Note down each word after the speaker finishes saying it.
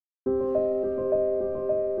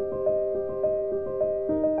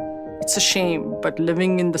It's a shame, but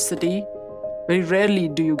living in the city, very rarely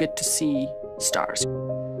do you get to see stars.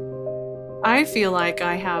 I feel like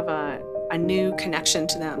I have a new connection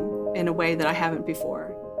to them in a way that I haven't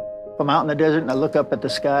before. If I'm out in the desert and I look up at the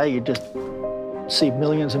sky, you just see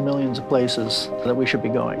millions and millions of places that we should be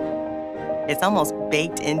going. It's almost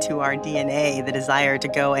baked into our DNA, the desire to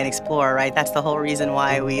go and explore, right? That's the whole reason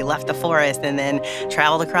why we left the forest and then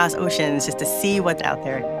traveled across oceans just to see what's out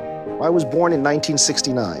there. I was born in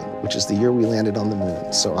 1969, which is the year we landed on the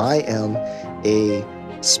moon. So I am a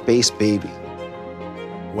space baby.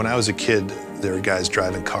 When I was a kid, there were guys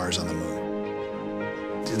driving cars on the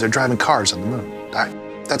moon. They're driving cars on the moon.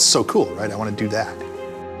 That's so cool, right? I want to do that.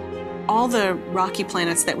 All the rocky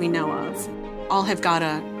planets that we know of all have got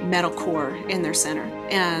a metal core in their center.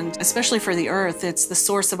 And especially for the Earth, it's the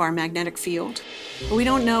source of our magnetic field. But we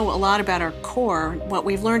don't know a lot about our core. What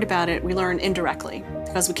we've learned about it, we learn indirectly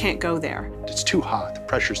because we can't go there. It's too hot, the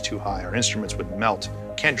pressure's too high, our instruments would melt.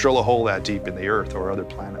 Can't drill a hole that deep in the Earth or other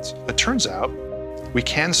planets. It turns out we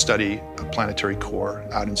can study a planetary core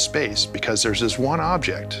out in space because there's this one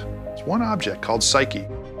object called Psyche.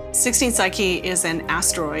 16 Psyche is an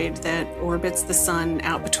asteroid that orbits the sun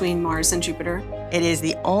out between Mars and Jupiter. It is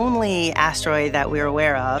the only asteroid that we're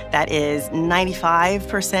aware of that is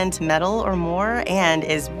 95% metal or more and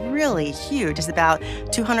is really huge. It's about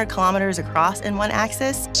 200 kilometers across in one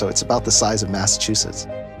axis. So it's about the size of Massachusetts.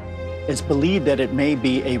 It's believed that it may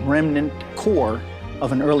be a remnant core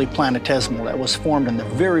of an early planetesimal that was formed in the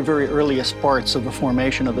very, very earliest parts of the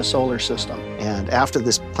formation of the solar system. And after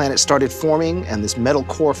this planet started forming and this metal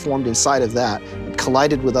core formed inside of that, it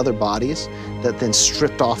collided with other bodies that then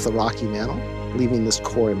stripped off the rocky mantle, leaving this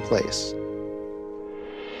core in place.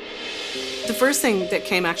 The first thing that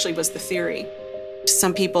came actually was the theory.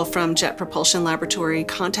 Some people from Jet Propulsion Laboratory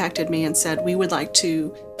contacted me and said, we would like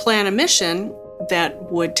to plan a mission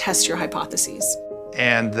that would test your hypotheses.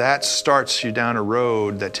 And that starts you down a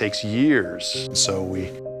road that takes years. So we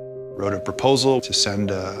wrote a proposal to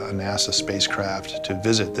send a NASA spacecraft to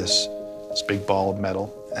visit this big ball of metal.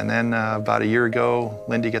 And then about a year ago,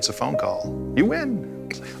 Lindy gets a phone call. You win.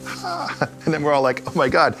 It's like, ah. And then we're all like, oh my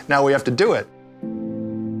God, now we have to do it.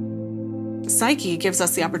 Psyche gives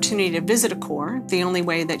us the opportunity to visit a core, the only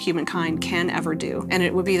way that humankind can ever do. And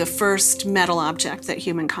it would be the first metal object that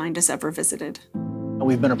humankind has ever visited.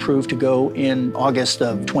 We've been approved to go in August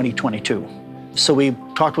of 2022. So we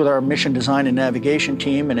talked with our mission design and navigation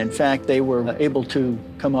team, and in fact, they were able to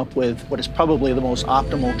come up with what is probably the most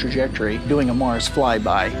optimal trajectory, doing a Mars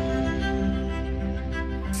flyby.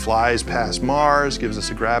 Flies past Mars, gives us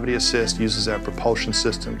a gravity assist, uses that propulsion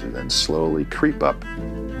system to then slowly creep up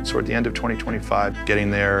toward the end of 2025, getting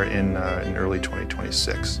there in early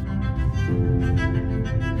 2026.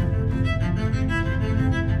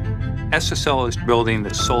 SSL is building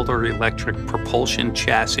the solar electric propulsion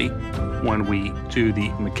chassis. When we do the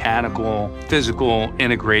mechanical, physical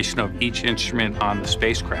integration of each instrument on the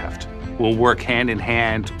spacecraft, we'll work hand in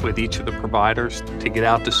hand with each of the providers to get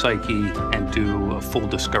out to Psyche and do a full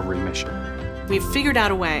discovery mission. We've figured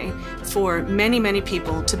out a way for many, many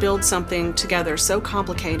people to build something together so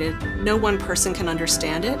complicated, no one person can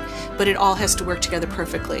understand it, but it all has to work together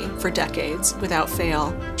perfectly for decades without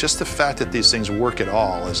fail. Just the fact that these things work at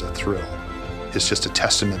all is a thrill. It's just a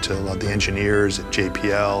testament to the engineers at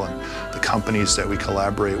JPL and the companies that we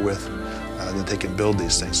collaborate with, that they can build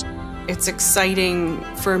these things. It's exciting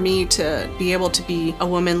for me to be able to be a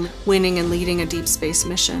woman winning and leading a deep space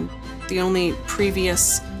mission. The only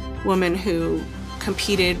previous woman who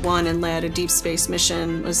competed, won, and led a deep space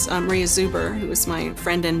mission was Maria Zuber, who was my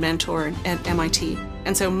friend and mentor at MIT.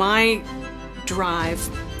 And so my drive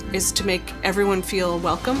is to make everyone feel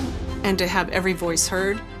welcome and to have every voice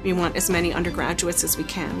heard. We want as many undergraduates as we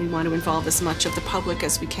can. We want to involve as much of the public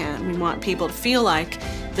as we can. We want people to feel like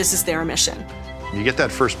this is their mission. You get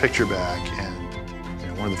that first picture back,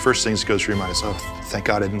 and one of the first things that goes through your mind is, oh, thank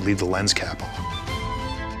God I didn't leave the lens cap on.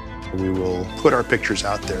 We will put our pictures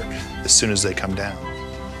out there as soon as they come down.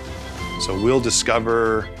 So we'll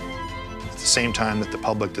discover at the same time that the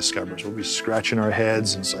public discovers. We'll be scratching our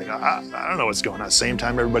heads and it's like, I don't know what's going on. At the same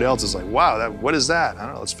time everybody else is like, wow, what is that? I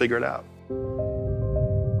don't know, let's figure it out.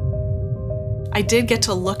 I did get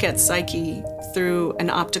to look at Psyche through an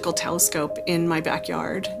optical telescope in my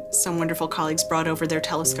backyard. Some wonderful colleagues brought over their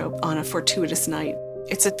telescope on a fortuitous night.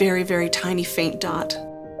 It's a very, very tiny, faint dot.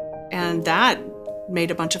 And that made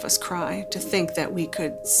a bunch of us cry to think that we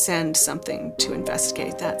could send something to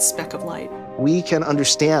investigate that speck of light. We can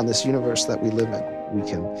understand this universe that we live in. We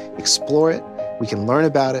can explore it, we can learn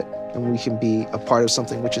about it, and we can be a part of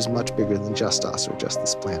something which is much bigger than just us or just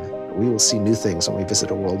this planet. We will see new things when we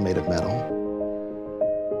visit a world made of metal.